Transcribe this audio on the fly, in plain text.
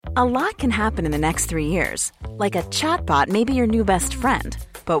A lot can happen in the next 3 years. Like a chatbot may be your new best friend.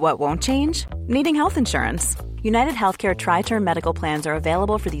 But what won't change? Needing health insurance. United Healthcare Tri-Term Medical Plans are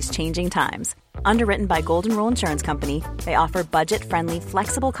available for these changing times. Underwritten by Golden Rule Insurance Company, they offer budget-friendly,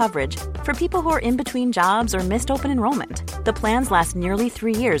 flexible coverage for people who are in between jobs or missed open enrollment. The plans last nearly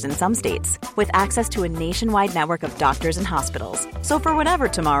 3 years in some states, with access to a nationwide network of doctors and hospitals. So for whatever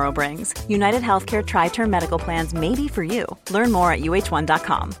tomorrow brings, United Healthcare Tri-Term Medical Plans may be for you. Learn more at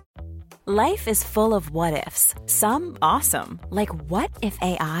uh1.com. Life is full of what-ifs. Some awesome, like what if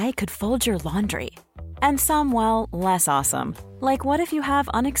AI could fold your laundry? And some, well, less awesome. Like what if you have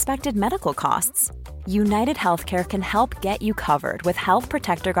unexpected medical costs? United Healthcare can help get you covered with Health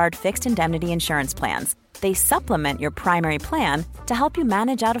Protector Guard fixed indemnity insurance plans. They supplement your primary plan to help you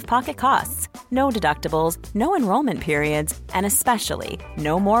manage out-of-pocket costs. No deductibles, no enrollment periods, and especially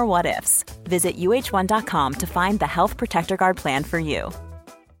no more what-ifs. Visit uh1.com to find the Health Protector Guard plan for you.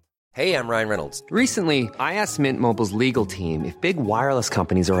 Hey, I'm Ryan Reynolds. Recently, I asked Mint Mobile's legal team if big wireless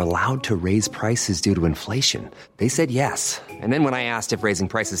companies are allowed to raise prices due to inflation. They said yes. And then when I asked if raising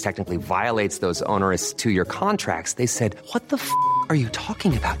prices technically violates those onerous 2-year contracts, they said, "What the f*** are you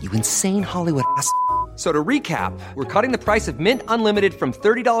talking about, you insane Hollywood ass?" So to recap, we're cutting the price of Mint Unlimited from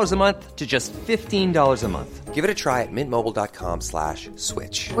 $30 a month to just $15 a month. Give it a try at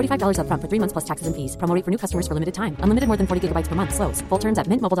mintmobile.com/switch. $45 up front for 3 months plus taxes and fees. Promo rate for new customers for limited time. Unlimited more than 40 gigabytes per month. Slows full terms at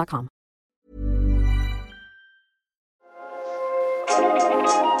mintmobile.com.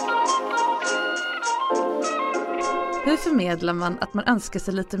 Hur förmedlar man att man önskar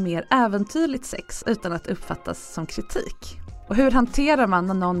sig lite mer äventyrligt sex utan att uppfattas som kritik? Och hur hanterar man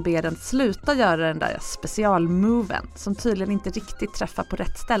när någon ber en sluta göra den där specialmoven som tydligen inte riktigt träffar på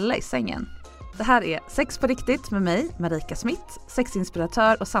rätt ställe i sängen? Det här är Sex på riktigt med mig, Marika Smith,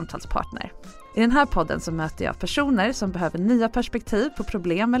 sexinspiratör och samtalspartner. I den här podden så möter jag personer som behöver nya perspektiv på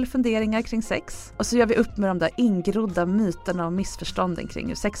problem eller funderingar kring sex. Och så gör vi upp med de där ingrodda myterna och missförstånden kring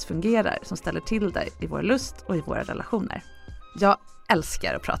hur sex fungerar som ställer till det i vår lust och i våra relationer. Jag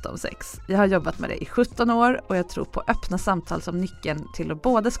älskar att prata om sex. Jag har jobbat med det i 17 år och jag tror på öppna samtal som nyckeln till att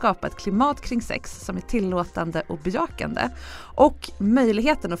både skapa ett klimat kring sex som är tillåtande och bejakande och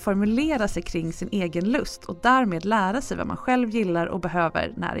möjligheten att formulera sig kring sin egen lust och därmed lära sig vad man själv gillar och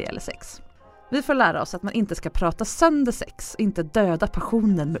behöver när det gäller sex. Vi får lära oss att man inte ska prata sönder sex, inte döda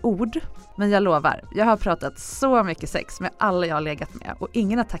passionen med ord. Men jag lovar, jag har pratat så mycket sex med alla jag har legat med och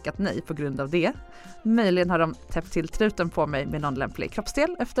ingen har tackat nej på grund av det. Möjligen har de täppt till truten på mig med någon lämplig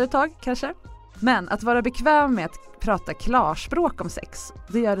kroppsdel efter ett tag kanske. Men att vara bekväm med att prata klarspråk om sex,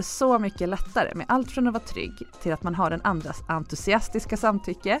 det gör det så mycket lättare med allt från att vara trygg till att man har den andras entusiastiska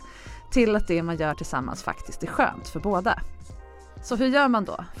samtycke till att det man gör tillsammans faktiskt är skönt för båda. Så hur gör man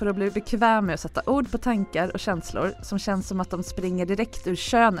då för att bli bekväm med att sätta ord på tankar och känslor som känns som att de springer direkt ur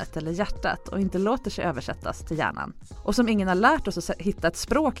könet eller hjärtat och inte låter sig översättas till hjärnan? Och som ingen har lärt oss att hitta ett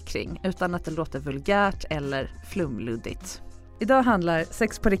språk kring utan att det låter vulgärt eller flumluddigt. Idag handlar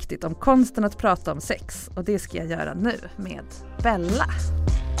Sex på riktigt om konsten att prata om sex och det ska jag göra nu med Bella.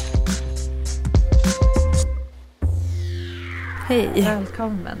 Hej.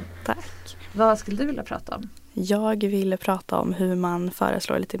 Välkommen. Tack. Vad skulle du vilja prata om? Jag ville prata om hur man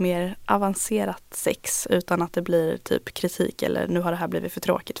föreslår lite mer avancerat sex utan att det blir typ kritik eller nu har det här blivit för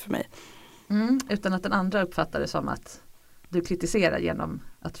tråkigt för mig. Utan att den andra uppfattar det som att du kritiserar genom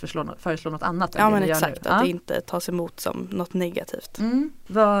att föreslå något annat. Ja men exakt, att det inte tas emot som något negativt.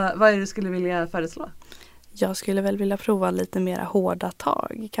 Vad är det du skulle vilja föreslå? Jag skulle väl vilja prova lite mera hårda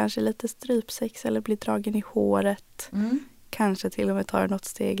tag. Kanske lite strypsex eller bli dragen i håret. Kanske till och med tar något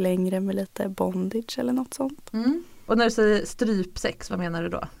steg längre med lite bondage eller något sånt. Och när du säger strypsex, vad menar du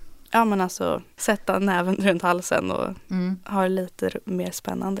då? Ja men alltså sätta näven runt halsen och ha lite mer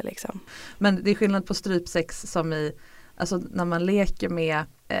spännande liksom. Men det är skillnad på strypsex som i, alltså när man leker med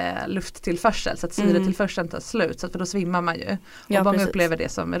lufttillförsel så att syretillförseln tar slut så att för då svimmar man ju. Och många upplever det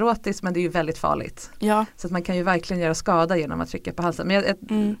som erotiskt men det är ju väldigt farligt. Ja. Så att man kan ju verkligen göra skada genom att trycka på halsen.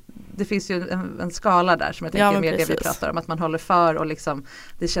 Men det finns ju en skala där som jag tänker är mer det vi pratar om. Att man håller för och liksom,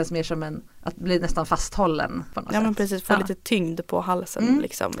 det känns mer som att bli nästan fasthållen på något sätt. Men precis, få lite tyngd på halsen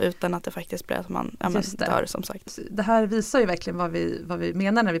liksom, utan att det faktiskt blir att man dör som sagt. Det här visar ju verkligen vad vi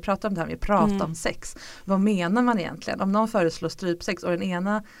menar när vi pratar om det här med att prata om sex. Vad menar man egentligen? Om någon föreslår strypsex och den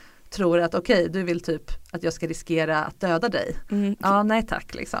ena tror att okej, du vill typ att jag ska riskera att döda dig. Ja, nej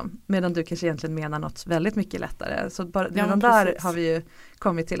tack liksom. Medan du kanske egentligen menar något väldigt mycket lättare. Så bara, där har vi ju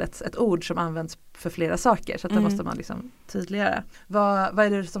kommit till ett ord som används för flera saker. Så att det måste man liksom tydliggöra. Vad är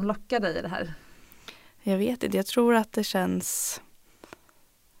det som lockar dig i det här? Jag vet inte, jag tror att det känns...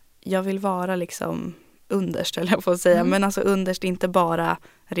 Jag vill vara liksom underst, eller jag får säga. Men alltså underst inte bara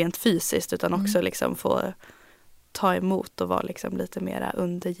rent fysiskt utan också liksom få ta emot och vara liksom lite mera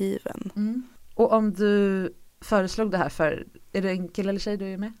undergiven. Och om du föreslog det här är det en kille eller tjej du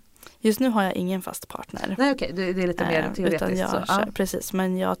är med? Just nu har jag ingen fast partner. Nej okej, det är lite mer teoretiskt. Utan jag så. kör, precis,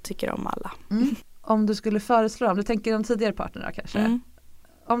 men jag tycker om alla. Om du skulle föreslå, om du tänker om tidigare partner kanske.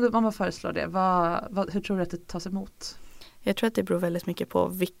 Om man föreslår det, hur tror du att det tas emot? Jag tror att det beror väldigt mycket på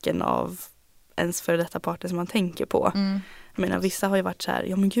vilken av ens för detta partner som man tänker på. Jag menar, vissa har ju varit så här,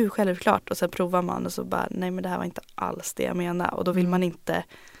 ja men gud, självklart. Och sen provar man och så bara, nej men det här var inte alls det jag menar. Och då vill man inte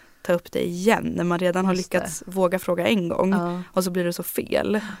ta upp det igen när man redan har lyckats våga fråga en gång. Och så blir det så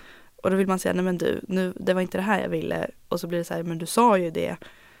fel. Och då vill man säga, nej men du, det var inte det här jag ville. Och så blir det så här, men du sa ju det.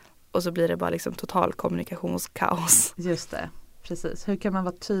 Och så blir det bara liksom total kommunikationskaos. Just det, precis. Hur kan man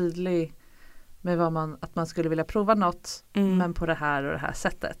vara tydlig med att man skulle vilja prova något men på det här och det här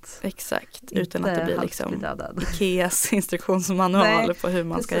sättet? Exakt, inte utan att det blir liksom Ikeas instruktionsmanual på hur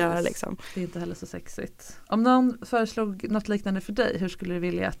man ska göra liksom. Det är inte heller så sexigt. Om någon föreslog något liknande för dig, hur skulle du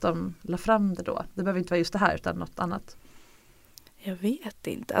vilja att de la fram det då? Det behöver inte vara just det här utan något annat. Jag vet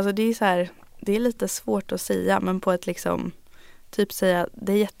inte. Alltså det är så här, det är lite svårt att säga, men på ett liksom typ säga,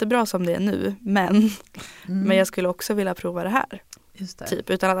 det är jättebra som det är nu, men jag skulle också vilja prova det här. Just det. Typ,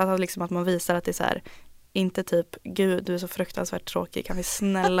 utan att man visar att det är så här, inte typ, gud du är så fruktansvärt tråkig, kan vi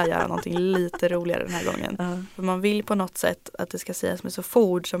snälla göra någonting lite roligare den här gången. För man vill på något sätt att det ska sägas med så få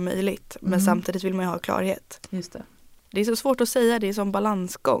ord som möjligt, men samtidigt vill man ju ha klarhet. Just det. Det är så svårt att säga, det är som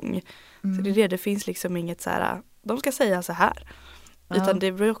balansgång. Så det finns liksom inget så här, de ska säga så här. Utan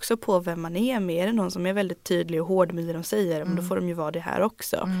det beror också på vem man är med. Är det någon som är väldigt tydlig och hård med det de säger, men då får de ju vara det här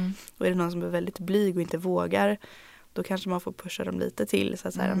också. Och är det någon som är väldigt blyg och inte vågar, då kanske man får pusha dem lite till.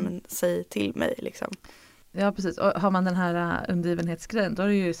 Så här, men säg till mig liksom. Ja, precis. Och har man den här undergivenhetsgrejen, då är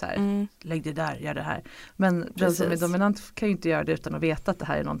det ju så här, lägg det där, gör det här. Men den som är dominant kan ju inte göra det utan att veta att det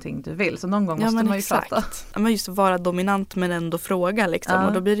här är någonting du vill. Så någon gång måste man ju prata. Ja, men just vara dominant men ändå fråga liksom.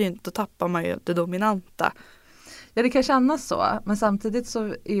 Och då tappar man ju det dominanta. Ja, det kan kännas så. Men samtidigt så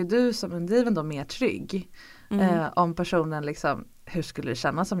är ju du som undergiven då mer trygg. Om personen liksom, hur skulle det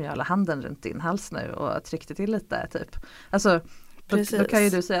kännas om jag la handen runt din hals nu och tryckte till lite typ. Alltså då kan ju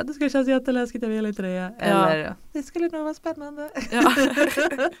du säga, det skulle kännas jätteläskigt, jag vill inte det. Eller, det skulle nog vara spännande. Ja.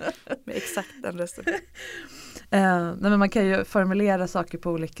 Med exakt den rösten. Nej, men man kan ju formulera saker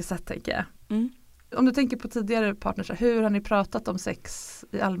på olika sätt, tänker jag. Om du tänker på tidigare partners, hur har ni pratat om sex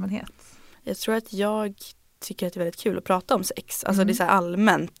i allmänhet? Jag tror att jag tycker att det är väldigt kul att prata om sex. Alltså det är så här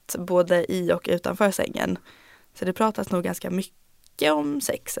allmänt, både i och utanför sängen. Så det pratas nog ganska mycket om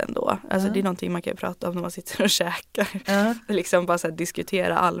sex ändå. Alltså det är någonting man kan prata om när man sitter och käkar. Liksom bara så här,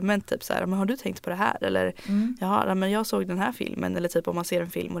 diskutera allmänt, typ så här, men har du tänkt på det här? Eller ja, men jag såg den här filmen. Eller typ om man ser en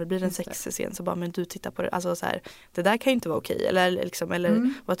film och det blir en sexscen, så bara, men du tittar på det. Alltså så här, det där kan ju inte vara okej. Eller liksom,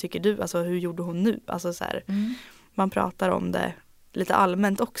 eller vad tycker du? Alltså hur gjorde hon nu? Alltså så här, man pratar om det lite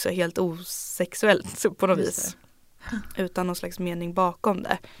allmänt också, helt osexuellt på något vis. Utan någon slags mening bakom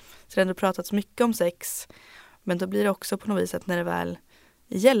det. Så det har ändå pratats mycket om sex, men då blir det också på något vis att när det väl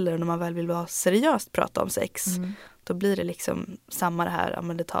gäller, när man väl vill vara seriöst prata om sex, då blir det liksom samma det här, ja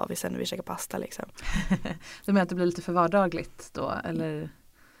men det tar vi sen när vi käkar pasta liksom. Du menar att det blir lite för vardagligt då, eller?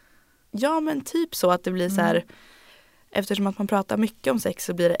 Ja, men typ så att det blir så här, eftersom att man pratar mycket om sex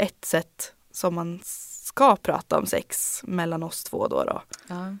så blir det ett sätt som man ska prata om sex mellan oss två då.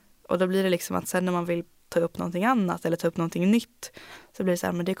 Ja. Och då blir det liksom att sen när man vill ta upp någonting annat eller ta upp någonting nytt, så blir det så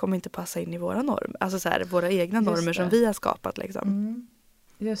här, men det kommer inte passa in i våra normer. Alltså så här, våra egna normer som vi har skapat liksom.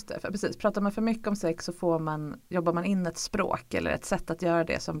 Just det, för precis. Pratar man för mycket om sex så jobbar man in ett språk eller ett sätt att göra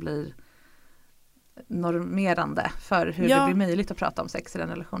det som blir normerande för hur det blir möjligt att prata om sex i den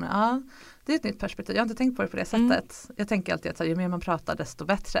relationen. Ja, det är ett nytt perspektiv. Jag har inte tänkt på det på det sättet. Jag tänker alltid att ju mer man pratar desto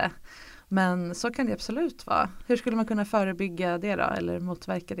bättre. Men så kan det absolut vara. Hur skulle man kunna förebygga det då? Eller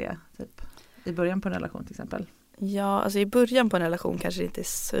motverka det typ i början på en relation till exempel? Ja, alltså i början på en relation kanske det inte är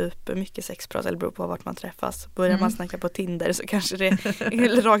supermycket sexprat, eller beror på vart man träffas. Börjar man snacka på Tinder så kanske det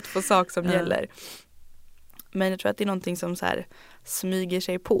är rakt på sak som gäller. Men jag tror att det är någonting som så här smyger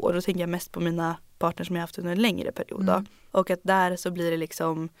sig på. Och då tänker jag mest på mina partners som jag haft under en längre period. Då. Och att där så blir det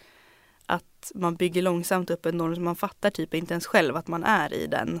liksom att man bygger långsamt upp en norm som man fattar typ inte ens själv att man är i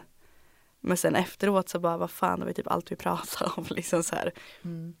den. Men sen efteråt så bara, vad fan, det var typ allt vi pratade om. Liksom så här.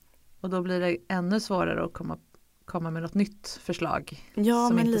 Och då blir det ännu svårare att komma med något nytt förslag. Ja,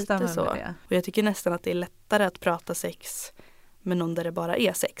 som men inte lite stämmer så. med det. Och jag tycker nästan att det är lättare att prata sex med någon där det bara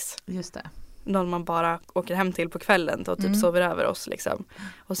är sex. Just det. Någon man bara åker hem till på kvällen och typ sover över oss liksom.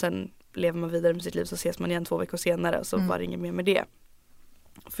 Och sen lever man vidare med sitt liv, så ses man igen 2 veckor senare och så var det inget mer med det.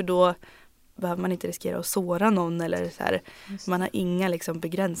 För då behöver man inte riskera att såra någon eller så här, man har inga liksom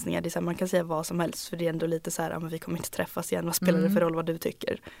begränsningar. Det är så här, man kan säga vad som helst för det är ändå lite så här, men vi kommer inte träffas igen, vad spelar det för roll vad du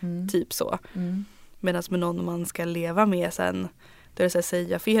tycker? Typ så. Medan med någon man ska leva med sen, då är det så här,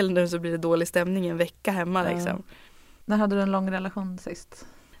 säger jag fel nu så blir det dålig stämning en vecka hemma liksom. När hade du en lång relation sist?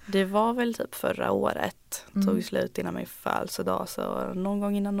 Det var väl typ förra året. Tog slut innan min födelsedag, så någon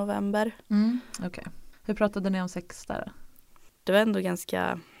gång innan november. Okej. Hur pratade ni om sex där? Det var ändå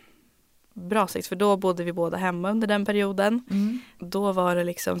ganska bra sex, för då bodde vi båda hemma under den perioden. Då var det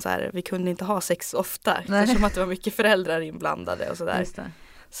liksom så här, vi kunde inte ha sex ofta. Eftersom att det var mycket föräldrar inblandade och sådär.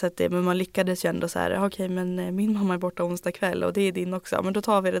 Så att men man lyckades ju ändå så här, okej, men min mamma är borta onsdag kväll och det är din också. Men då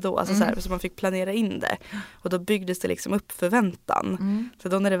tar vi det då. Alltså så här, så man fick planera in det. Och då byggdes det liksom upp förväntan. Så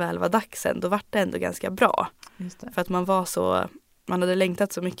då när det väl var dags sen, då var det ändå ganska bra. För att man hade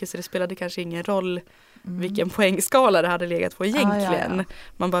längtat så mycket så det spelade kanske ingen roll vilken poängskala det hade legat på egentligen.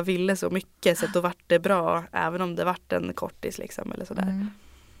 Man bara ville så mycket så att då var det bra även om det var en kortis liksom eller sådär.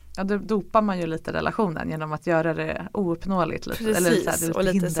 Ja, då dopar man ju lite relationen genom att göra det ouppnåeligt lite. Precis, eller så här, lite och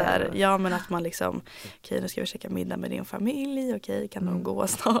lite hinder. så här, ja men att man liksom, okej, nu ska vi käka middag med din familj, okej, kan de gå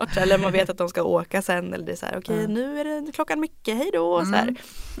snart? Eller man vet att de ska åka sen, eller det är så här, okej, nu är det klockan mycket, hej då, så här.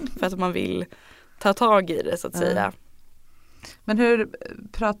 För att man vill ta tag i det så att säga. Men hur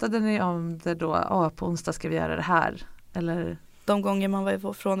pratade ni om det då? På onsdag ska vi göra det här, eller? De gånger man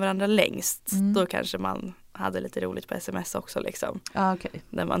var från varandra längst, då kanske man hade lite roligt på sms också liksom. Okay.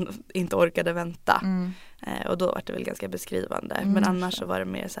 När man inte orkade vänta. Och då var det väl ganska beskrivande. Men annars så var det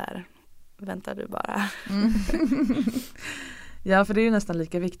mer så här, väntar du bara. Ja, för det är ju nästan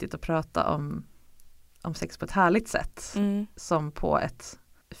lika viktigt att prata om sex på ett härligt sätt som på ett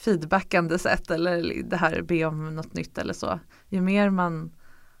feedbackande sätt, eller det här be om något nytt eller så. Ju mer man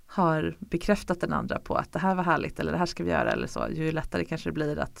har bekräftat den andra på att det här var härligt eller det här ska vi göra eller så, ju lättare kanske det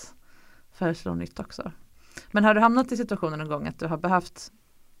blir att föreslå nytt också. Men har du hamnat i situationen någon gång att du har behövt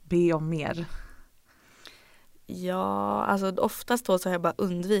be om mer? Ja, alltså oftast då så har jag bara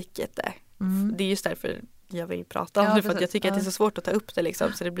undvikit det. Det är just därför jag vill prata om det, för att jag tycker att det är så svårt att ta upp det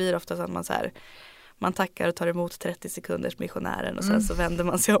liksom. Så det blir ofta så att man så här, man tackar och tar emot 30 sekunders missionären och sen så vänder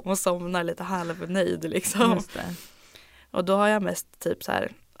man sig om och somnar lite halvnöjd liksom. Just det. Och då har jag mest typ så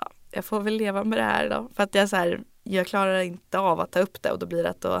här, jag får väl leva med det här då. För att jag så här, jag klarar inte av att ta upp det och då blir det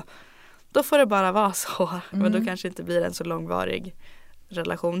att då får det bara vara så. Men då kanske inte blir en så långvarig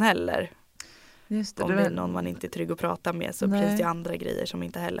relation heller. Just det, om det är någon man inte är trygg att prata med så finns det andra grejer som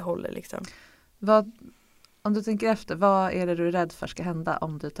inte heller håller liksom. Om du tänker efter, vad är det du är rädd för ska hända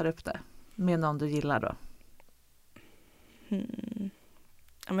om du tar upp det med någon du gillar då?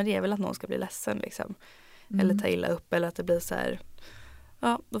 Ja, men det är väl att någon ska bli ledsen liksom. Eller ta illa upp, eller att det blir så här,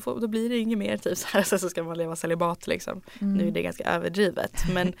 ja, då blir det inget mer typ så här, så ska man leva celibat liksom. Nu är det ganska överdrivet,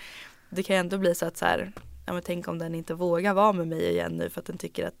 men det kan ju ändå bli så att så här, ja, men tänk om den inte vågar vara med mig igen nu för att den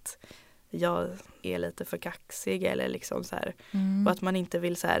tycker att jag är lite för kaxig eller liksom så här, och att man inte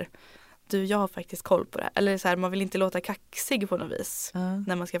vill så här, du, jag har faktiskt koll på det här. Eller så här, man vill inte låta kaxig på något vis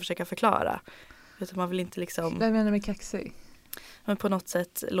när man ska försöka förklara. Utan man vill inte liksom... Vad menar du med kaxig? Men på något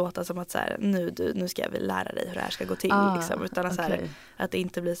sätt låta som att så här, nu ska jag väl lära dig hur det här ska gå till. Liksom. Utan att, så här, att det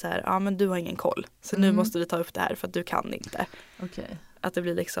inte blir så här, ja men du har ingen koll. Så nu måste vi ta upp det här för att du kan inte. Att det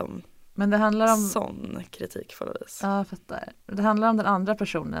blir liksom... Men det handlar om sån kritik på något vis. Ja, jag fattar. Det handlar om den andra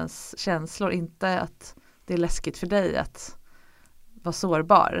personens känslor, inte att det är läskigt för dig att vara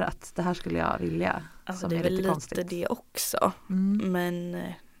sårbar, att det här skulle jag vilja. Alltså som det är väl lite konstigt. det också. Men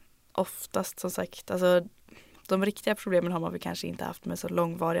oftast som sagt, alltså de riktiga problemen har man väl kanske inte haft med så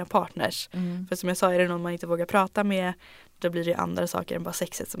långvariga partners. För som jag sa, är det någon man inte vågar prata med, då blir det andra saker än bara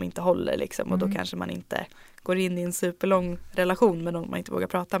sexet som inte håller liksom. Och då kanske man inte går in i en superlång relation med någon man inte vågar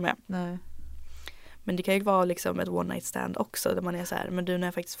prata med. Nej. Men det kan ju vara liksom ett one night stand också, där man är så här, men du, när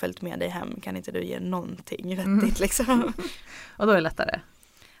jag faktiskt följt med dig hem, kan inte du ge någonting vettigt liksom? Och då är det lättare?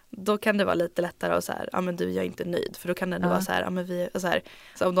 Då kan det vara lite lättare och så här, ja men du, jag är inte nöjd. För då kan det vara så här, ja men vi, så här,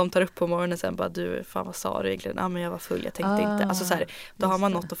 så om de tar upp på morgonen sen bara, du, fan vad sa du egentligen? Ja men jag var full, jag tänkte inte. Alltså så här, då har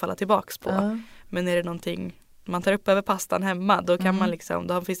man något att falla tillbaks på. Men är det någonting man tar upp över pastan hemma, då kan man liksom,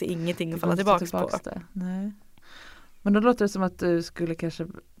 då finns det ingenting att falla tillbaks på. Nej. Men då låter det som att du skulle kanske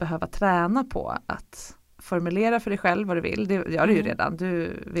behöva träna på att formulera för dig själv vad du vill. Det gör du ju redan.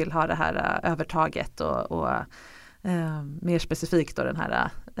 Du vill ha det här övertaget och mer specifikt då den här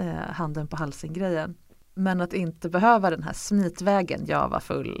handen på halsen grejen. Men att inte behöva den här smitvägen, jag var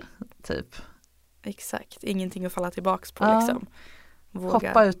full typ. Exakt, ingenting att falla tillbaks på liksom.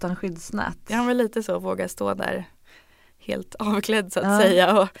 Hoppa utan skyddsnät. Ja men lite så, våga stå där helt avklädd så att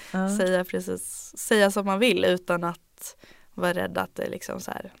säga och säga som man vill utan att vara rädd att det liksom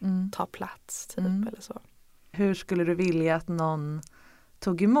så här tar plats typ eller så. Hur skulle du vilja att någon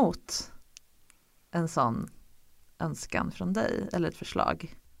tog emot en sån önskan från dig eller ett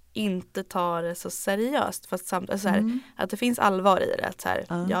förslag? Inte ta det så seriöst, fast samtidigt så här, att det finns allvar i det, att så här,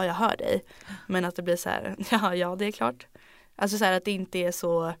 ja, jag hör dig, men att det blir så här, ja det är klart, alltså så här, att det inte är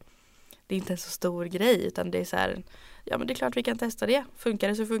så, det är inte en så stor grej, utan det är så här, ja men det är klart vi kan testa det, funkar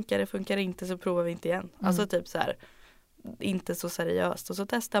det så funkar det inte så provar vi inte igen, alltså typ så här, inte så seriöst, och så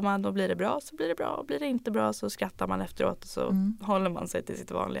testar man och blir det bra så blir det bra, och blir det inte bra så skrattar man efteråt och så håller man sig till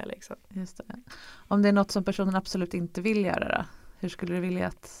sitt vanliga liksom. Just det. Om det är något som personen absolut inte vill göra då? Hur skulle du vilja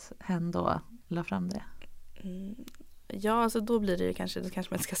att hen då la fram det? Ja, alltså då blir det ju kanske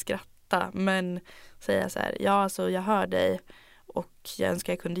man ska skratta, men säga så här, ja alltså jag hör dig och jag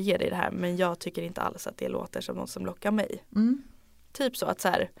önskar jag kunde ge dig det här, men jag tycker inte alls att det låter som något som lockar mig. Typ så att så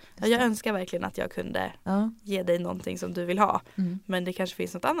här, jag önskar verkligen att jag kunde ge dig någonting som du vill ha, men det kanske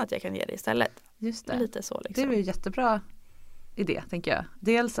finns något annat jag kan ge dig istället. Just det. Lite så liksom. Det är ju jättebra idé, tänker jag.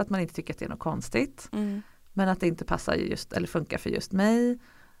 Dels att man inte tycker att det är något konstigt, men att det inte passar just eller funkar för just mig.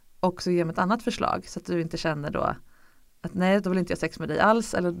 Och så ge mig ett annat förslag så att du inte känner då att nej, då vill inte jag sex med dig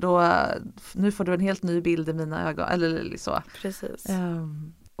alls, eller då nu får du en helt ny bild i mina ögon eller så. Precis.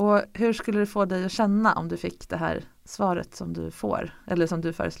 Och hur skulle det få dig att känna om du fick det här svaret som du får, eller som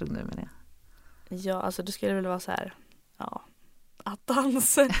du föreslog nu, menar jag? Ja, alltså det skulle väl vara så här, ja,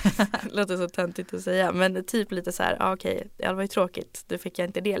 attans. Det låter så töntigt att säga, men typ lite så här, okej, det var ju tråkigt, då fick jag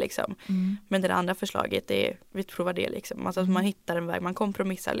inte det liksom. Men det andra förslaget är, vi provar det liksom. Alltså att man hittar en väg, man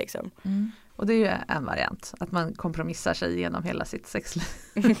kompromissar liksom. Och det är ju en variant, att man kompromissar sig genom hela sitt sexliv.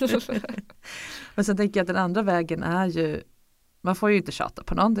 Men sen tänker jag att den andra vägen är ju, man får ju inte tjata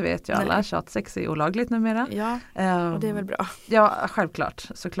på någon, det vet ju alla. Tjatsex är olagligt numera. Ja, och det är väl bra. Ja, självklart,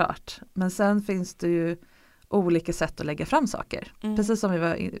 såklart. Men sen finns det ju olika sätt att lägga fram saker. Precis som vi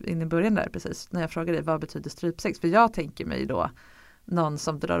var inne i början där, precis när jag frågade dig, vad betyder strypsex? För jag tänker mig då någon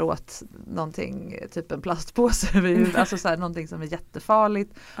som drar åt någonting, typ en plastpåse över huvudet, alltså så här, någonting som är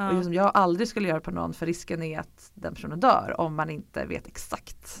jättefarligt och just som jag aldrig skulle göra på någon, för risken är att den personen dör om man inte vet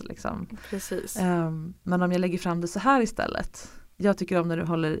exakt liksom. Precis. Men om jag lägger fram det så här istället, jag tycker om när du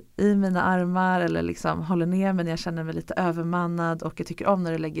håller i mina armar eller liksom håller ner mig när jag känner mig lite övermannad, och jag tycker om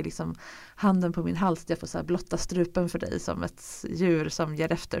när du lägger liksom handen på min hals, jag får så här blotta strupen för dig som ett djur som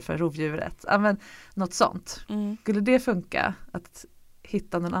ger efter för rovdjuret. Ja, men något sånt. Skulle det funka att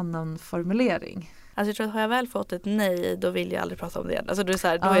hitta någon annan formulering? Alltså jag tror att har jag väl fått ett nej, då vill jag aldrig prata om det igen. Alltså då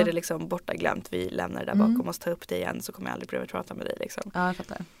är det liksom borta glömt, vi lämnar det där bakom oss, ta upp det igen, så kommer jag aldrig behöva prata med dig liksom. Ja, jag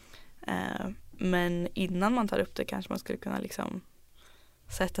fattar. Men innan man tar upp det kanske man skulle kunna liksom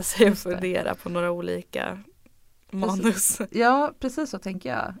sätta sig och fundera på några olika manus. Ja, precis så tänker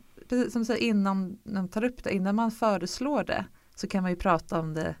jag. Precis som du säger, innan man tar upp det, innan man föreslår det, så kan man ju prata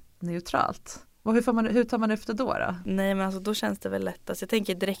om det neutralt. Och hur tar man upp det då? Nej, men alltså då känns det väl lättast. Jag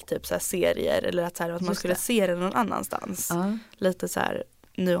tänker direkt typ så här serier, eller att man skulle se det någon annanstans. Lite så här,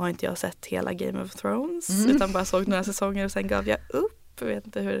 nu har inte jag sett hela Game of Thrones, utan bara såg några säsonger och sen gav jag upp. Jag vet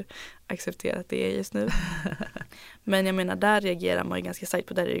inte hur accepterat det är just nu. Men jag menar, där reagerar man ju ganska starkt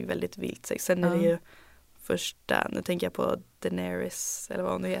på, där är det ju väldigt vilt sex. Sen är det ju första, nu tänker jag på Daenerys eller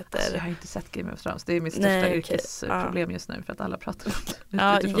vad hon nu heter. Alltså, jag har inte sett Game of Thrones, det är mitt största yrkesproblem just nu, för att alla pratar om det.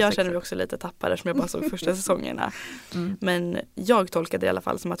 Ja, jag känner mig också lite tappad som jag bara såg första säsongerna. Men jag tolkade det i alla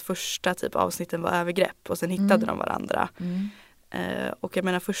fall som att första typ avsnitten var övergrepp och sen hittade de varandra. Och jag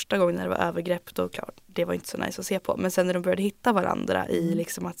menar, första gången när det var övergrepp, då klart, det var inte så nice att se på. Men sen när de började hitta varandra i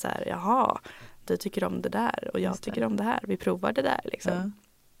liksom att så här, jaha, du tycker om det där och jag tycker om det här, vi provar det där liksom.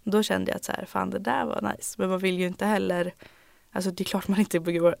 Då kände jag att så här, fan, det där var nice. Men man vill ju inte heller, alltså det är klart man inte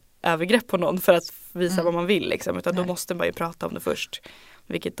begår övergrepp på någon för att visa vad man vill liksom, utan då måste man ju prata om det först,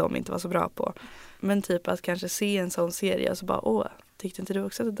 vilket de inte var så bra på. Men typ att kanske se en sån serie och så bara, tyckte inte du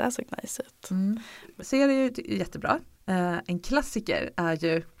också att det där såg nice ut? Serie är ju jättebra. En klassiker är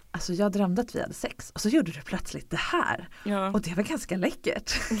ju, alltså jag drömde att vi hade sex och så gjorde du plötsligt det här. Och det var ganska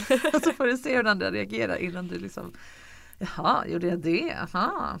läckert. Och så får du se hur den andra reagerar innan du liksom, jaha, gjorde jag det?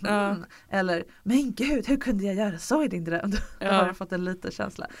 Jaha. Eller, men gud, hur kunde jag göra så i din dröm? Då har du fått en liten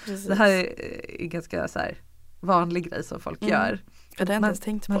känsla. Precis. Det här är ganska så här vanlig grej som folk gör. Jag hade inte ens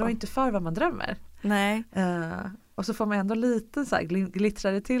tänkt på. Man rår inte för vad man drömmer. Nej. Och så får man ändå lite så här,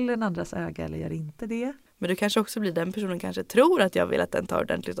 glittrar det till en andras öga eller gör inte det. Men du kanske också blir den personen kanske tror att jag vill att den tar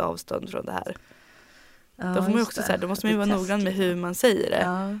ordentligt avstånd från det här. Då får man också så här, då måste man ju vara noggrann med hur man säger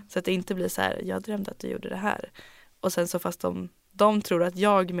det. Så att det inte blir så här, jag drömde att du gjorde det här. Och sen så fast de tror att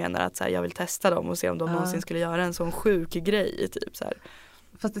jag menar att så här, jag vill testa dem och se om de någonsin skulle göra en sån sjuk grej typ så här.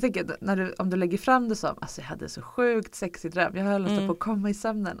 Fast jag tänker, om du lägger fram det som, alltså jag hade så sjukt sexig dröm, jag höll nästan på att komma i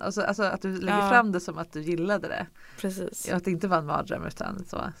sömnen. Alltså att du lägger fram det som att du gillade det. Precis. Att det inte var en mardröm utan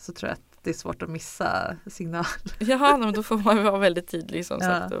så tror jag att det är svårt att missa signal. Ja, men då får man vara väldigt tydlig som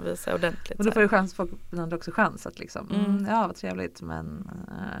sagt och visa ordentligt. Och då får ju folk också chans att liksom, ja vad trevligt men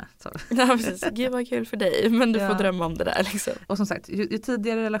så. Ja, precis. Gud vad kul för dig, men du får drömma om det där liksom. Och som sagt, ju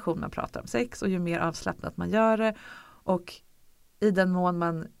tidigare relation man pratar om sex och ju mer avslappnat man gör det och i den mån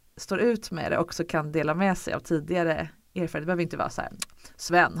man står ut med det också kan dela med sig av tidigare erfarenhet. Det behöver inte vara så här,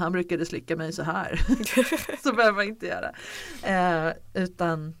 Sven, han brukade slicka mig så här. Så behöver man inte göra.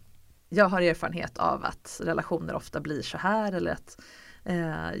 Utan jag har erfarenhet av att relationer ofta blir så här eller att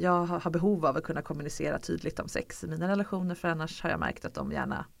jag har behov av att kunna kommunicera tydligt om sex i mina relationer för annars har jag märkt att de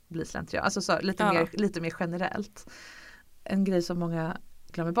gärna blir slentrian. Alltså så, lite mer generellt. En grej som många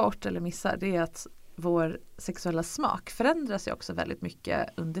glömmer bort eller missar det är att vår sexuella smak förändras ju också väldigt mycket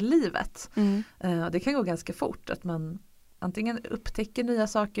under livet. Det kan gå ganska fort att man antingen upptäcker nya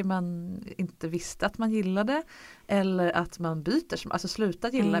saker man inte visste att man gillade eller att man byter, alltså slutar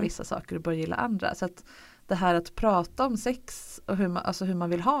gilla vissa saker och börjar gilla andra. Så att det här att prata om sex och hur man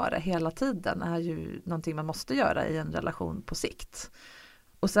vill ha det hela tiden är ju någonting man måste göra i en relation på sikt.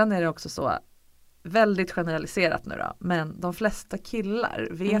 Och sen är det också så väldigt generaliserat nu då, men de flesta killar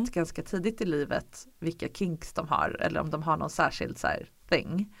vet ganska tidigt i livet vilka kinks de har eller om de har någon särskild så här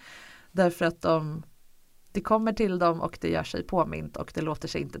thing. Därför att det kommer till dem och det gör sig påmint och det låter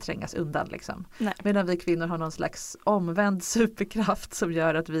sig inte trängas undan liksom. Medan vi kvinnor har någon slags omvänd superkraft som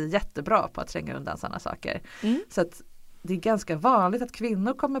gör att vi är jättebra på att tränga undan sådana saker. Så att det är ganska vanligt att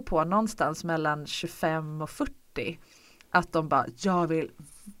kvinnor kommer på någonstans mellan 25 och 40 att de bara,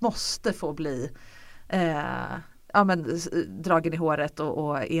 måste få bli dragen i håret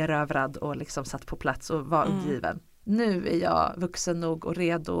och erövrad och liksom satt på plats och vara uppgiven. Nu är jag vuxen nog och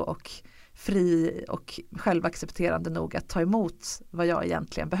redo och fri och självaccepterande nog att ta emot vad jag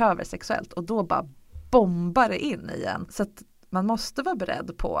egentligen behöver sexuellt och då bara bombar det in igen. Så att man måste vara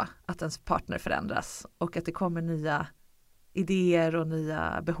beredd på att ens partner förändras och att det kommer nya idéer och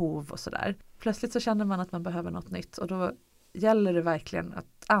nya behov och sådär. Plötsligt så känner man att man behöver något nytt och då gäller det verkligen att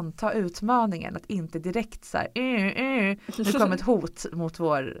anta utmaningen, att inte direkt så här det kommer ett hot mot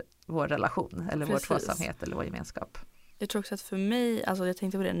vår relation eller vår tvåsamhet eller vår gemenskap. Jag tror också att för mig, alltså jag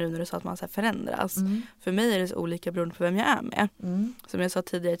tänkte på det nu när du sa att man så här förändras. För mig är det så olika beroende på vem jag är med. Som jag sa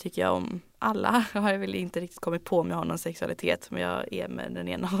tidigare tycker jag om alla. Jag har väl inte riktigt kommit på om jag har någon sexualitet, men jag är med den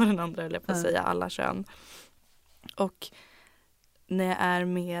ena och den andra, eller på att säga alla kön. Och när jag är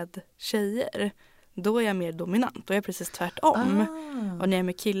med tjejer, då är jag mer dominant. Då är jag precis tvärtom. Och när jag är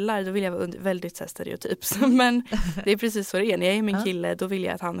med killar, då vill jag vara väldigt så här stereotyps. Men det är precis så det är. När jag är med en kille, då vill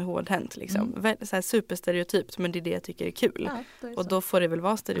jag att han är hårdhänt. Liksom. Så här superstereotypt, men det är det jag tycker är kul. Och då får det väl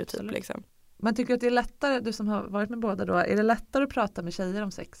vara stereotyp. Liksom. Man tycker att det är lättare, du som har varit med båda då, är det lättare att prata med tjejer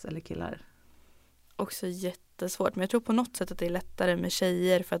om sex eller killar? Också jättesvårt. Men jag tror på något sätt att det är lättare med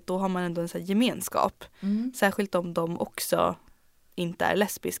tjejer, för att då har man ändå en så här gemenskap. Särskilt om de också inte är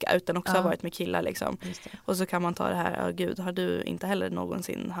lesbiska utan också har varit med killar liksom. Och så kan man ta det här, gud, har du inte heller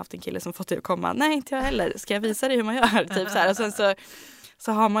någonsin haft en kille som fått dig att komma? Nej, inte jag heller. Ska jag visa dig hur man gör? Typ så här. Och sen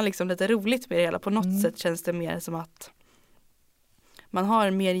så har man liksom lite roligt med det hela. På något sätt känns det mer som att man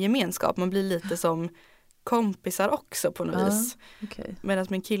har mer gemenskap. Man blir lite som kompisar också på något vis. Okay. Medan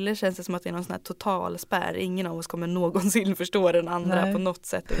med en kille känns det som att det är någon sån här total spärr. Ingen av oss kommer någonsin förstå den andra på något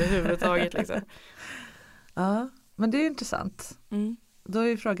sätt överhuvudtaget liksom. Ja. Men det är intressant. Då är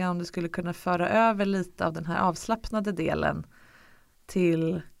ju frågan om du skulle kunna föra över lite av den här avslappnade delen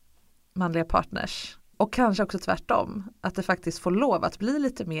till manliga partners. Och kanske också tvärtom. Att det faktiskt får lov att bli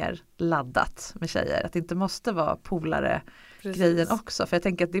lite mer laddat med tjejer. Att det inte måste vara polare grejen också. För jag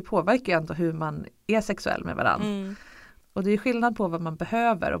tänker att det påverkar ju ändå hur man är sexuell med varandra. Och det är ju skillnad på vad man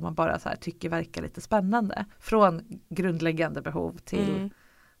behöver om man bara så här tycker verkar lite spännande. Från grundläggande behov till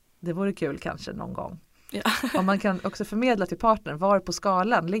det vore kul kanske någon gång. Ja. Och man kan också förmedla till partnern var på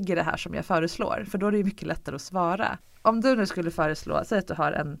skalan ligger det här som jag föreslår. För då är det ju mycket lättare att svara. Om du nu skulle föreslå, säg att du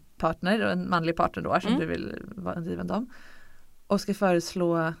har en partner, en manlig partner då som du vill vara driven om. Och ska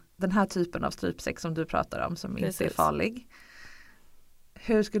föreslå den här typen av strypsex som du pratar om som inte är farlig.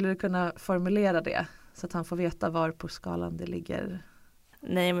 Hur skulle du kunna formulera det så att han får veta var på skalan det ligger?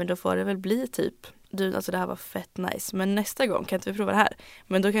 Nej, men då får det väl bli typ, du, alltså det här var fett nice, men nästa gång kan inte vi prova det här?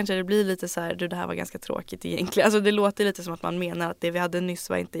 Men då kanske det blir lite så här, du, det här var ganska tråkigt egentligen. Alltså det låter lite som att man menar att det vi hade nyss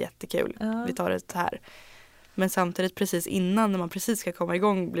var inte jättekul. Vi tar det här. Men samtidigt precis innan, när man precis ska komma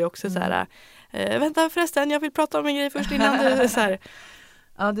igång, blir också så här, vänta förresten, jag vill prata om en grej först innan du så här.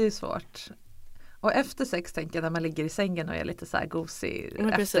 Ja, det är svårt. Och efter sex tänker jag när man ligger i sängen och är lite så här gosig.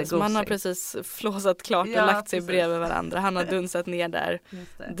 Men precis, man har precis flåsat klart och lagt sig bredvid varandra. Han har dunsat ner där,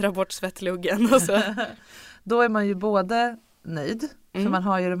 drar bort svettluggen och så. Då är man ju både nöjd, för man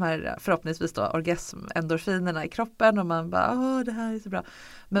har ju de här förhoppningsvis då orgasmendorfinerna i kroppen och man bara det här är så bra.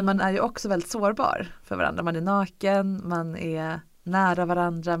 Men man är ju också väldigt sårbar för varandra. Man är naken, man är nära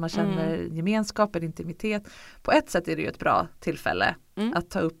varandra, man känner gemenskap, en intimitet. På ett sätt är det ju ett bra tillfälle att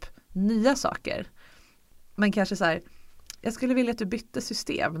ta upp nya saker. Men kanske så här, jag skulle vilja att du bytte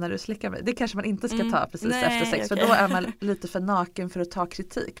system när du slickar mig. Det kanske man inte ska ta precis efter sex. För då är man lite för naken för att ta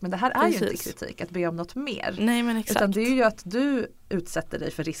kritik. Men det här är ju inte kritik, att be om något mer. Nej, men exakt. Utan det är ju att du utsätter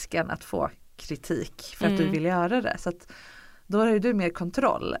dig för risken att få kritik för att du vill göra det. Så att då har ju du mer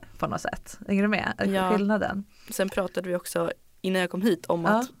kontroll på något sätt. Hänger du med? Skillnaden. Sen pratade vi också innan jag kom hit om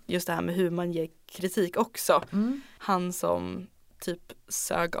att just det här med hur man ger kritik också. Han som typ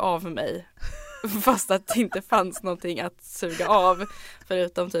sög av mig fast att det inte fanns någonting att suga av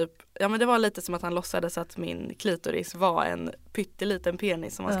förutom typ, men det var lite som att han låtsades att min klitoris var en pytteliten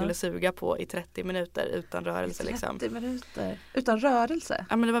penis som man skulle suga på i 30 minuter utan rörelse 30 minuter? Utan rörelse?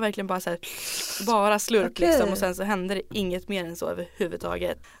 Ja, men det var verkligen bara så här, bara slurp liksom, och sen så hände det inget mer än så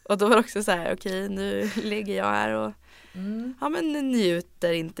överhuvudtaget. Och då var det också så här, okej, nu ligger jag här och men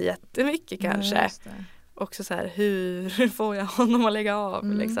njuter inte jättemycket kanske. Också så här, hur får jag honom att lägga av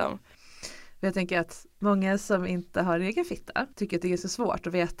liksom? Jag tänker att många som inte har egen fitta tycker att det är så svårt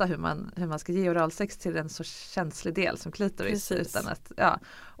att veta hur man ska ge oralsex till en så känslig del som klitoris. Utan att,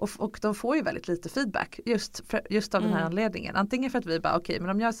 och de får ju väldigt lite feedback just av den här anledningen. Antingen för att vi bara okej, men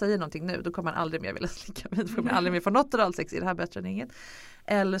om jag säger någonting nu då kommer man aldrig mer vilja slicka mig. Då kommer man aldrig mer få något oralsex i det här bättre än inget.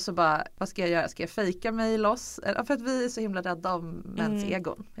 Eller så bara, vad ska jag göra? Ska jag fejka mig loss? För att vi är så himla rädda om mäns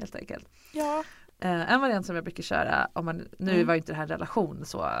egon helt enkelt. Ja. En variant som jag brukar köra, om man, nu var ju inte det här en relation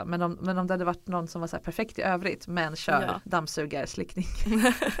så, men om det hade varit någon som var så här perfekt i övrigt men kör dammsugarslickning.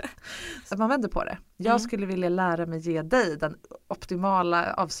 Så att man vänder på det. Jag skulle vilja lära mig ge dig den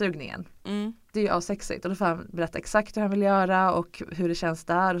optimala avsugningen. Det är ju asexigt och då får han berätta exakt hur han vill göra och hur det känns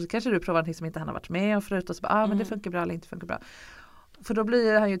där och så kanske du provar någonting som inte han har varit med och förut och så bara, men det funkar bra eller inte funkar bra. För då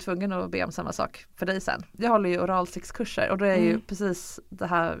blir han ju tvungen att be om samma sak för dig sen. Jag håller ju oralsexkurser och då är ju precis det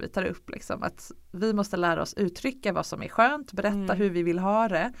här vi tar upp liksom, att vi måste lära oss uttrycka vad som är skönt, berätta hur vi vill ha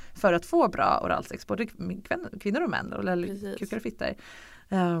det för att få bra oralsex, både kvinnor och män eller kukar och fittor.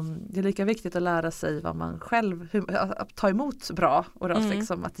 Det är lika viktigt att lära sig vad man själv, att ta emot bra oralsex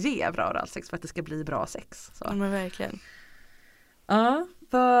som att ge bra oralsex för att det ska bli bra sex. Så. Ja, men verkligen. Ja,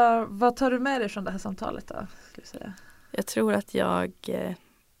 vad tar du med dig från det här samtalet då, skulle jag säga? Jag tror att jag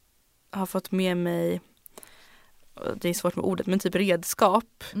har fått med mig, det är svårt med ordet, men typ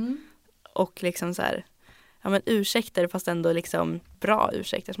redskap och liksom så här, ursäkter fast ändå liksom bra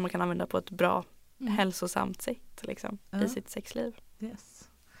ursäkter som man kan använda på ett bra hälsosamt sätt liksom, i sitt sexliv. Yes.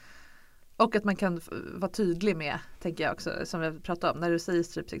 Och att man kan vara tydlig med, tänker jag också, som vi pratade om, när du säger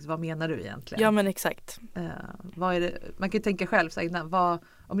strypsex, vad menar du egentligen? Ja, men exakt. Vad är det? Man kan ju tänka själv, så innan,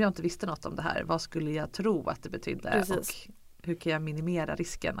 om jag inte visste något om det här, vad skulle jag tro att det betydde? Precis. Och hur kan jag minimera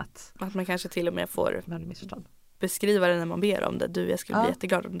risken att man kanske till och med får beskriva det när man ber om det. Jag skulle bli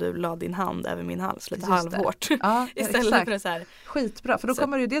jätteglad om du la din hand över min hals lite halvhårt. Istället för det så här. Skitbra, för då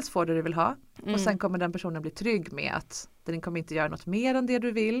kommer du dels få det du vill ha och sen kommer den personen bli trygg med att den kommer inte göra något mer än det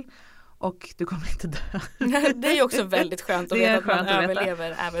du vill. Och du kommer inte dö. Det är ju också väldigt skönt att veta att man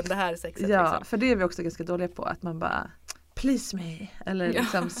överlever även det här sexet. Ja, liksom. För det är vi också ganska dåliga på. Att man bara, please me. Eller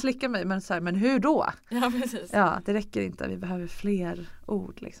liksom slicka mig. Men, så här, men hur då? Ja, precis. Ja, det räcker inte. Vi behöver fler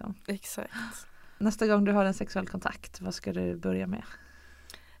ord. Liksom. Exakt. Nästa gång du har en sexuell kontakt, vad ska du börja med?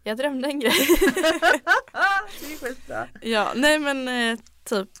 Jag drömde en grej. Det är skitbra. Ja, nej men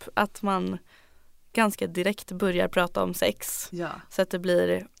typ att man ganska direkt börjar prata om sex. Ja. Så att det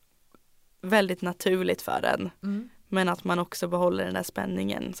blir väldigt naturligt för den. Men att man också behåller den där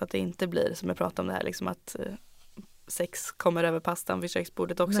spänningen så att det inte blir som jag pratade om det här liksom att sex kommer över pastan vid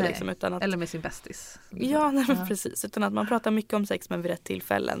köksbordet också. Liksom, utan att, eller med sin bästis. Ja, nej, precis. Utan att man pratar mycket om sex men vid rätt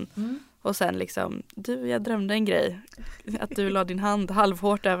tillfällen. Och sen liksom, jag drömde en grej. Att du la din hand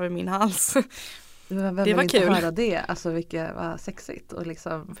halvhårt över min hals. Det var kul. Höra det, alltså vilket var sexigt. Och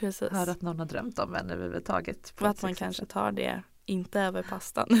liksom höra att någon har drömt om en överhuvudtaget. Och att man kanske tar det inte över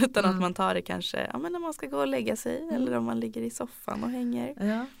pastan utan att man tar det kanske när man ska gå och lägga sig eller om man ligger i soffan och hänger.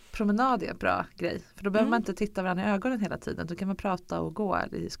 Ja. Promenad är en bra grej för då behöver man inte titta varandra i ögonen hela tiden. Då kan man prata och gå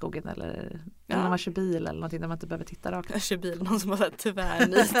i skogen eller när man kör bil eller någonting där man inte behöver titta rakt. Jag kör bil, någon som har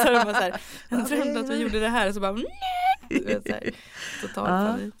tvärnitar och bara jag drömde att vi gjorde det här och så bara nej! Total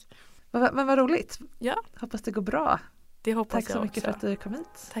panik. Men vad roligt. Ja. Hoppas det går bra. Det hoppas Tack så mycket för att du kom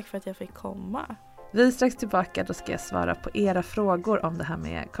hit. Tack för att jag fick komma. Vi är strax tillbaka, då ska jag svara på era frågor om det här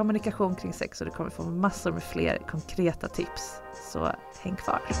med kommunikation kring sex och du kommer få massor med fler konkreta tips. Så häng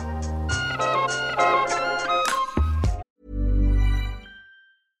kvar.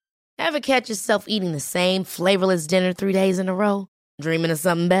 Ever catch yourself eating the same flavorless dinner 3 days in a row? Dreaming of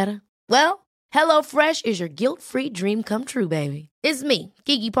something better? Well, HelloFresh is your guilt-free dream come true, baby. It's me,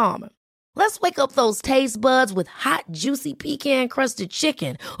 Keke Palmer. Let's wake up those taste buds with hot, juicy pecan-crusted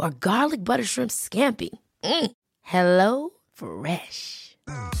chicken or garlic butter shrimp scampi. Hello Fresh.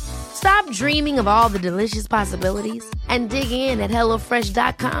 Stop dreaming of all the delicious possibilities and dig in at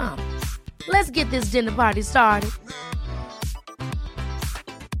HelloFresh.com. Let's get this dinner party started.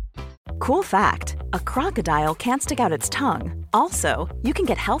 Cool fact, a crocodile can't stick out its tongue. Also, you can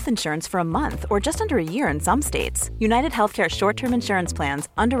get health insurance for a month or just under a year in some states. United Healthcare short-term insurance plans,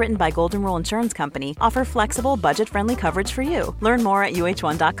 underwritten by Golden Rule Insurance Company, offer flexible, budget-friendly coverage for you. Learn more at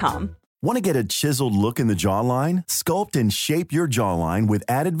UH1.com. Want to get a chiseled look in the jawline? Sculpt and shape your jawline with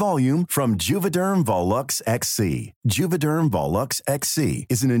added volume from Juvederm Volux XC. Juvederm Volux XC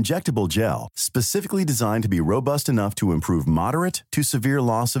is an injectable gel specifically designed to be robust enough to improve moderate to severe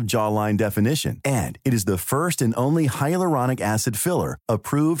loss of jawline definition. And it is the first and only hyaluronic acid filler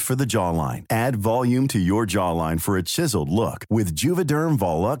approved for the jawline. Add volume to your jawline for a chiseled look with Juvederm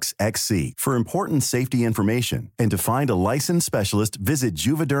Volux XC. For important safety information and to find a licensed specialist, visit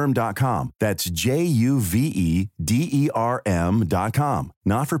Juvederm.com. That's Juvederm.com.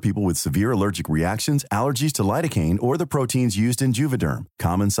 Not for people with severe allergic reactions, allergies to lidocaine, or the proteins used in Juvederm.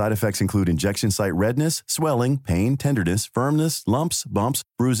 Common side effects include injection site redness, swelling, pain, tenderness, firmness, lumps, bumps,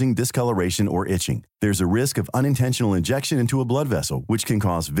 bruising, discoloration, or itching. There's a risk of unintentional injection into a blood vessel, which can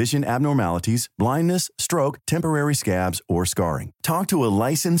cause vision abnormalities, blindness, stroke, temporary scabs, or scarring. Talk to a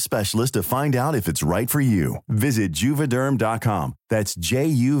licensed specialist to find out if it's right for you. Visit Juvederm.com. That's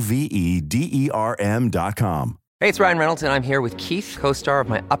Juvederm.com. Hey, it's Ryan Reynolds, and I'm here with Keith, co-star of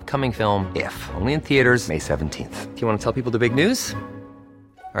my upcoming film, If, only in theaters May 17th. Do you want to tell people the big news?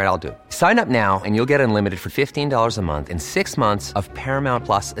 All right, I'll do it. Sign up now and you'll get unlimited for $15 a month and 6 months of Paramount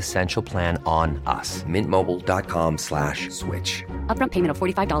Plus Essential Plan on us. MintMobile.com/switch. Upfront payment of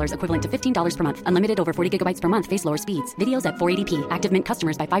 $45 equivalent to $15 per month. Unlimited over 40 gigabytes per month. Face lower speeds. Videos at 480p. Active Mint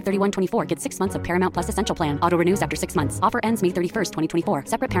customers by 531.24 get 6 months of Paramount Plus Essential Plan. Auto renews after 6 months. Offer ends May 31st, 2024.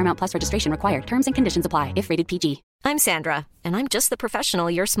 Separate Paramount Plus registration required. Terms and conditions apply if rated PG. I'm Sandra, and I'm just the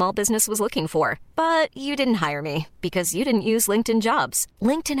professional your small business was looking for. But you didn't hire me because you didn't use LinkedIn Jobs.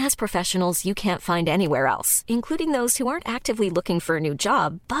 LinkedIn has professionals you can't find anywhere else, including those who aren't actively looking for a new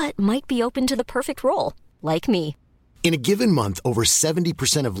job, but might be open to the perfect role, like me. In a given month, over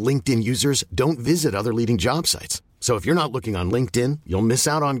 70% of LinkedIn users don't visit other leading job sites. So if you're not looking on LinkedIn, you'll miss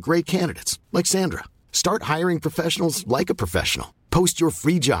out on great candidates, like Sandra. Start hiring professionals like a professional. Post your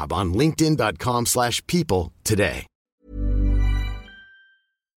free job on linkedin.com/people today.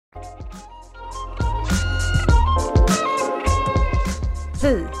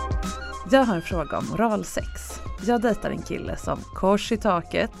 Hej, jag har en fråga om oralsex. Jag dejtar en kille som kors i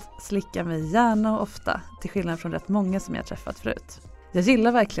taket, slickar mig gärna och ofta, till skillnad från rätt många som jag träffat förut. Jag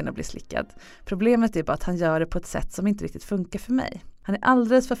gillar verkligen att bli slickad. Problemet är bara att han gör det på ett sätt som inte riktigt funkar för mig. Han är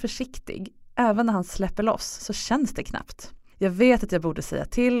alldeles för försiktig. Även när han släpper loss så känns det knappt. Jag vet att jag borde säga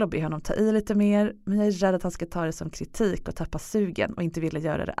till och be honom ta i lite mer, men jag är rädd att han ska ta det som kritik och tappa sugen och inte vilja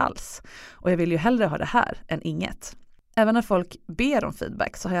göra det alls. Och jag vill ju hellre ha det här än inget. Även när folk ber om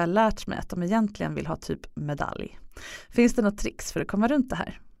feedback så har jag lärt mig att de egentligen vill ha typ medalj. Finns det något tricks för att komma runt det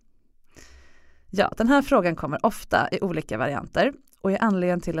här? Ja, den här frågan kommer ofta i olika varianter och är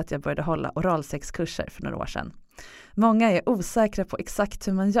anledningen till att jag började hålla oralsexkurser för några år sedan. Många är osäkra på exakt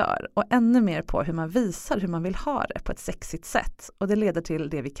hur man gör och ännu mer på hur man visar hur man vill ha det på ett sexigt sätt. Och det leder till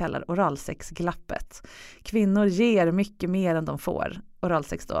det vi kallar oralsexglappet. Kvinnor ger mycket mer än de får,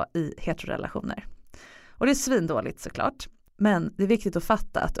 oralsex då, i heterorelationer. Och det är svindåligt såklart. Men det är viktigt att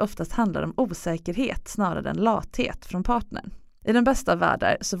fatta att det oftast handlar om osäkerhet snarare än lathet från partnern. I den bästa av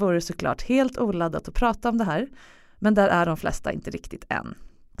världar så vore det såklart helt oladdat att prata om det här. Men där är de flesta inte riktigt än.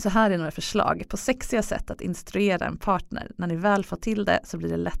 Så här är några förslag på sexiga sätt att instruera en partner. När ni väl får till det så blir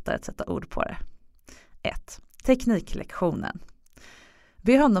det lättare att sätta ord på det. 1. Tekniklektionen.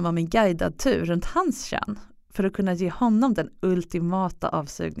 Be honom om en guidad tur runt hans kön för att kunna ge honom den ultimata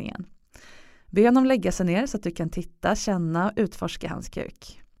avsugningen. Be honom lägga sig ner så att du kan titta, känna och utforska hans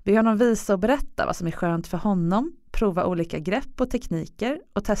kuk. Be honom visa och berätta vad som är skönt för honom, prova olika grepp och tekniker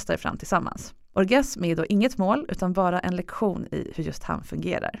och testa det fram tillsammans. Orgasm är då inget mål utan bara en lektion i hur just han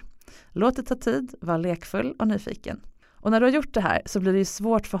fungerar. Låt det ta tid, var lekfull och nyfiken. Och när du har gjort det här så blir det ju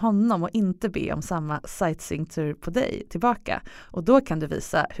svårt för honom att inte be om samma sightseeing-tur på dig tillbaka. Och då kan du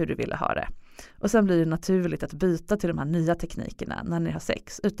visa hur du ville ha det. Och sen blir det naturligt att byta till de här nya teknikerna när ni har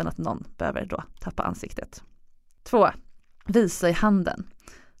sex utan att någon behöver då tappa ansiktet. 2. Visa i handen.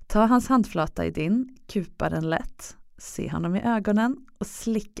 Ta hans handflata i din, kupa den lätt, se honom i ögonen och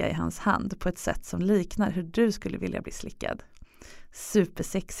slicka i hans hand på ett sätt som liknar hur du skulle vilja bli slickad.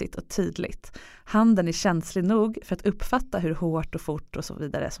 Supersexigt och tydligt. Handen är känslig nog för att uppfatta hur hårt och fort och så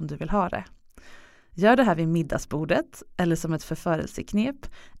vidare som du vill ha det. Gör det här vid middagsbordet eller som ett förförelseknep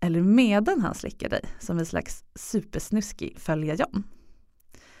eller medan han slickar dig som en slags supersnuskig följa John.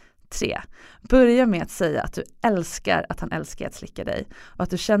 3. Börja med att säga att du älskar att han älskar att slicka dig och att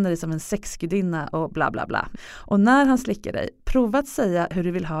du känner dig som en sexgudinna och bla bla bla. Och när han slickar dig, prova att säga hur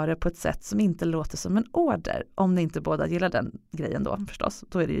du vill ha det på ett sätt som inte låter som en order, om ni inte båda gillar den grejen då förstås,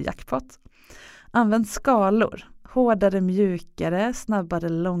 då är det ju jackpot. Använd skalor, hårdare, mjukare, snabbare,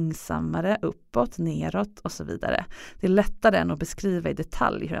 långsammare, uppåt, neråt och så vidare. Det är lättare än att beskriva i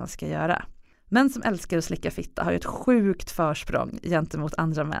detalj hur han ska göra. Män som älskar att slicka fitta har ju ett sjukt försprång gentemot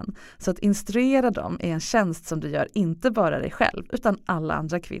andra män. Så att instruera dem är en tjänst som du gör inte bara dig själv utan alla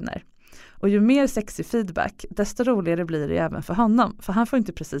andra kvinnor. Och ju mer sexy feedback, desto roligare blir det även för honom. För han får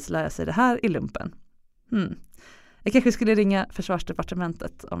inte precis lära sig det här i lumpen. Jag kanske skulle ringa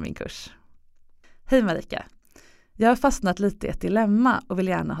försvarsdepartementet om min kurs. Hej Marika. Jag har fastnat lite i ett dilemma och vill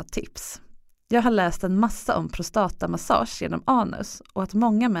gärna ha tips. Jag har läst en massa om prostatamassage genom anus och att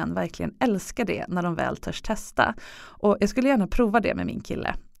många män verkligen älskar det när de väl törs testa. Och jag skulle gärna prova det med min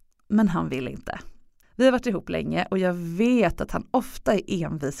kille. Men han vill inte. Vi har varit ihop länge och jag vet att han ofta är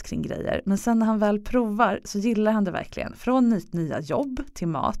envis kring grejer. Men sen när han väl provar så gillar han det verkligen. Från nya jobb till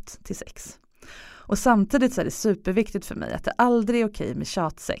mat till sex. Och samtidigt så är det superviktigt för mig att det aldrig är okej med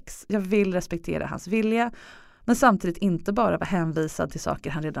tjatsex. Jag vill respektera hans vilja. Men samtidigt inte bara vara hänvisad till saker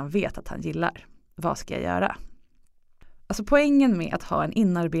han redan vet att han gillar. Vad ska jag göra? Alltså poängen med att ha en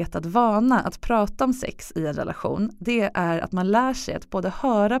inarbetad vana att prata om sex i en relation, det är att man lär sig att både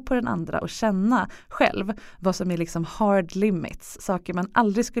höra på den andra och känna själv vad som är liksom hard limits, saker man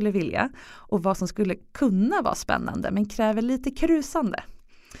aldrig skulle vilja och vad som skulle kunna vara spännande men kräver lite krusande.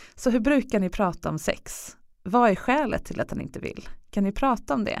 Så hur brukar ni prata om sex? Vad är skälet till att han inte vill? Kan ni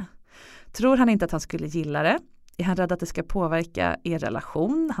prata om det? Tror han inte att han skulle gilla det? Är han rädd att det ska påverka er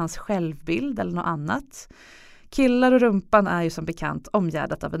relation, hans självbild eller något annat? Killar och rumpan är ju som bekant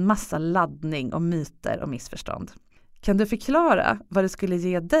omgärdat av en massa laddning och myter och missförstånd. Kan du förklara vad det skulle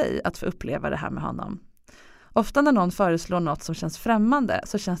ge dig att få uppleva det här med honom? Ofta när någon föreslår något som känns främmande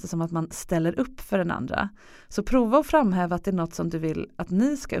så känns det som att man ställer upp för den andra. Så prova att framhäva att det är något som du vill att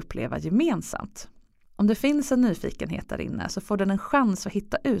ni ska uppleva gemensamt. Om det finns en nyfikenhet där inne så får den en chans att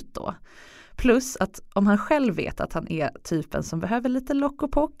hitta ut då. Plus att om han själv vet att han är typen som behöver lite lock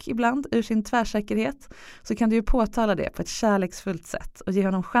och pock ibland ur sin tvärsäkerhet så kan du ju påtala det på ett kärleksfullt sätt och ge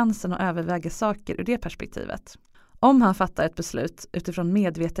honom chansen att överväga saker ur det perspektivet. Om han fattar ett beslut utifrån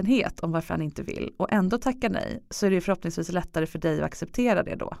medvetenhet om varför han inte vill och ändå tackar nej så är det ju förhoppningsvis lättare för dig att acceptera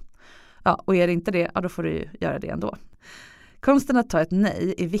det då. Ja, och är det inte det, ja då får du ju göra det ändå. Konsten att ta ett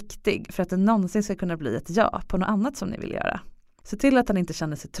nej är viktig för att det någonsin ska kunna bli ett ja på något annat som ni vill göra. Se till att han inte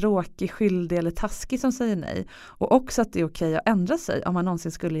känner sig tråkig, skyldig eller taskig som säger nej och också att det är okej att ändra sig om han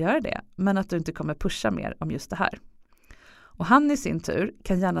någonsin skulle göra det men att du inte kommer pusha mer om just det här. Och han i sin tur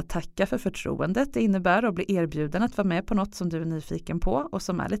kan gärna tacka för förtroendet det innebär att bli erbjuden att vara med på något som du är nyfiken på och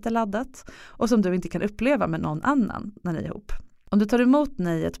som är lite laddat och som du inte kan uppleva med någon annan när ni är ihop. Om du tar emot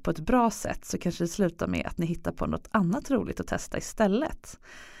nejet på ett bra sätt så kanske det slutar med att ni hittar på något annat roligt att testa istället.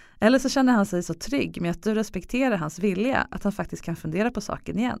 Eller så känner han sig så trygg med att du respekterar hans vilja att han faktiskt kan fundera på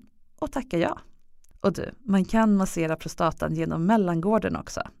saken igen och tacka ja. Och du, man kan massera prostatan genom mellangården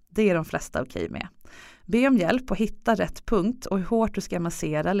också. Det är de flesta okej med. Be om hjälp och hitta rätt punkt och hur hårt du ska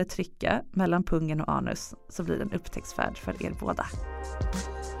massera eller trycka mellan pungen och anus så blir det en upptäcktsfärd för er båda.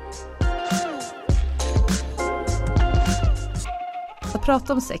 Att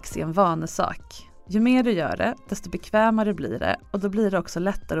prata om sex är en vanesak. Ju mer du gör det, desto bekvämare blir det och då blir det också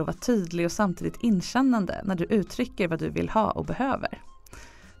lättare att vara tydlig och samtidigt inkännande när du uttrycker vad du vill ha och behöver.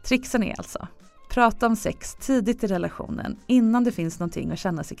 Tricksen är alltså: prata om sex tidigt i relationen innan det finns någonting att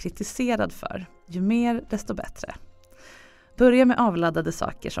känna sig kritiserad för. Ju mer, desto bättre. Börja med avladdade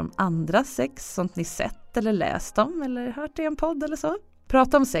saker som andra sex, sånt ni sett eller läst om eller hört i en podd eller så.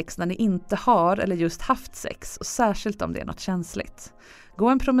 Prata om sex när ni inte har eller just haft sex och särskilt om det är något känsligt. Gå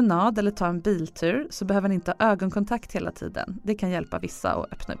en promenad eller ta en biltur så behöver ni inte ha ögonkontakt hela tiden. Det kan hjälpa vissa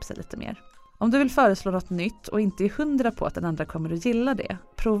att öppna upp sig lite mer. Om du vill föreslå något nytt och inte är 100 på att den andra kommer att gilla det,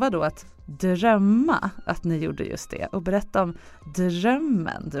 prova då att drömma att ni gjorde just det och berätta om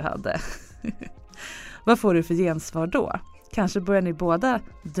drömmen du hade. Vad får du för gensvar då? Kanske börjar ni båda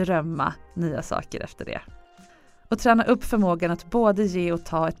drömma nya saker efter det. Och träna upp förmågan att både ge och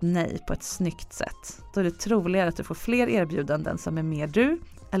ta ett nej på ett snyggt sätt. Då är det troligare att du får fler erbjudanden som är mer du,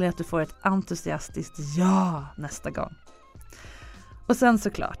 eller att du får ett entusiastiskt ja nästa gång. Och sen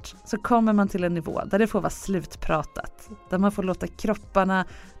såklart så kommer man till en nivå där det får vara slutpratat. Där man får låta kropparna,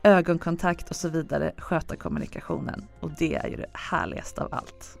 ögonkontakt och så vidare sköta kommunikationen. Och det är ju det härligaste av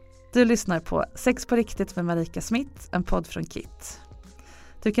allt. Du lyssnar på Sex på riktigt med Marika Smith, en podd från Kit.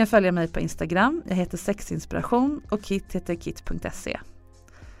 Du kan följa mig på Instagram, jag heter Sexinspiration och Kit heter kit.se.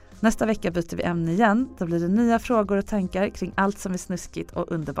 Nästa vecka byter vi ämne igen, då blir det nya frågor och tankar kring allt som är snuskigt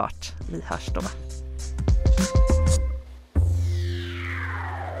och underbart. Vi hörs då.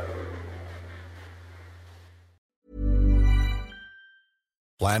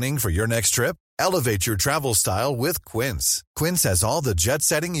 Planning for your next trip? Elevate your travel style with Quince. Quince has all the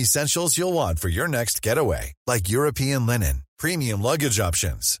jet-setting essentials you'll want for your next getaway, like European linen, premium luggage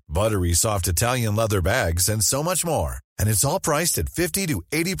options, buttery soft Italian leather bags, and so much more. And it's all priced at 50 to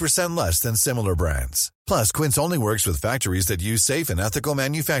 80% less than similar brands. Plus, Quince only works with factories that use safe and ethical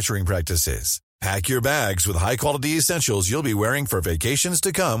manufacturing practices. Pack your bags with high-quality essentials you'll be wearing for vacations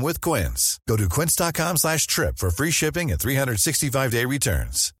to come with Quince. Go to quince.com/trip for free shipping and 365-day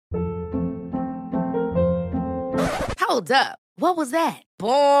returns. Hold up. What was that?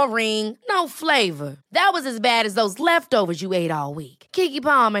 Boring. No flavor. That was as bad as those leftovers you ate all week. Keke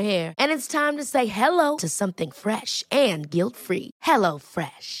Palmer here, and it's time to say hello to something fresh and guilt-free. Hello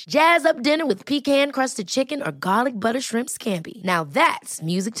Fresh. Jazz up dinner with pecan-crusted chicken or garlic butter shrimp scampi. Now that's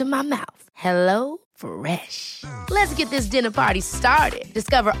music to my mouth. Hello Fresh. Let's get this dinner party started.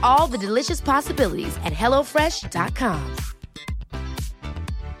 Discover all the delicious possibilities at hellofresh.com.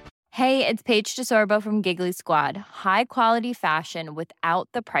 Hey, it's Paige DeSorbo from Giggly Squad. High quality fashion without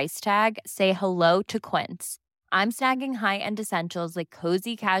the price tag. Say hello to Quince. I'm snagging high-end essentials like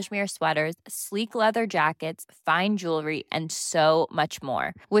cozy cashmere sweaters, sleek leather jackets, fine jewelry, and so much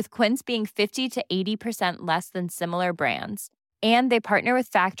more. With Quince being 50 to 80% less than similar brands. And they partner with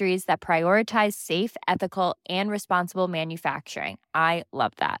factories that prioritize safe, ethical, and responsible manufacturing. I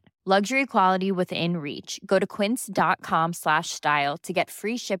love that. Luxury quality within reach. Go to quince.com/style to get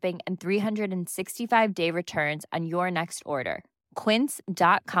free shipping and 365-day returns on your next order.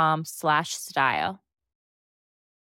 Quince.com/style.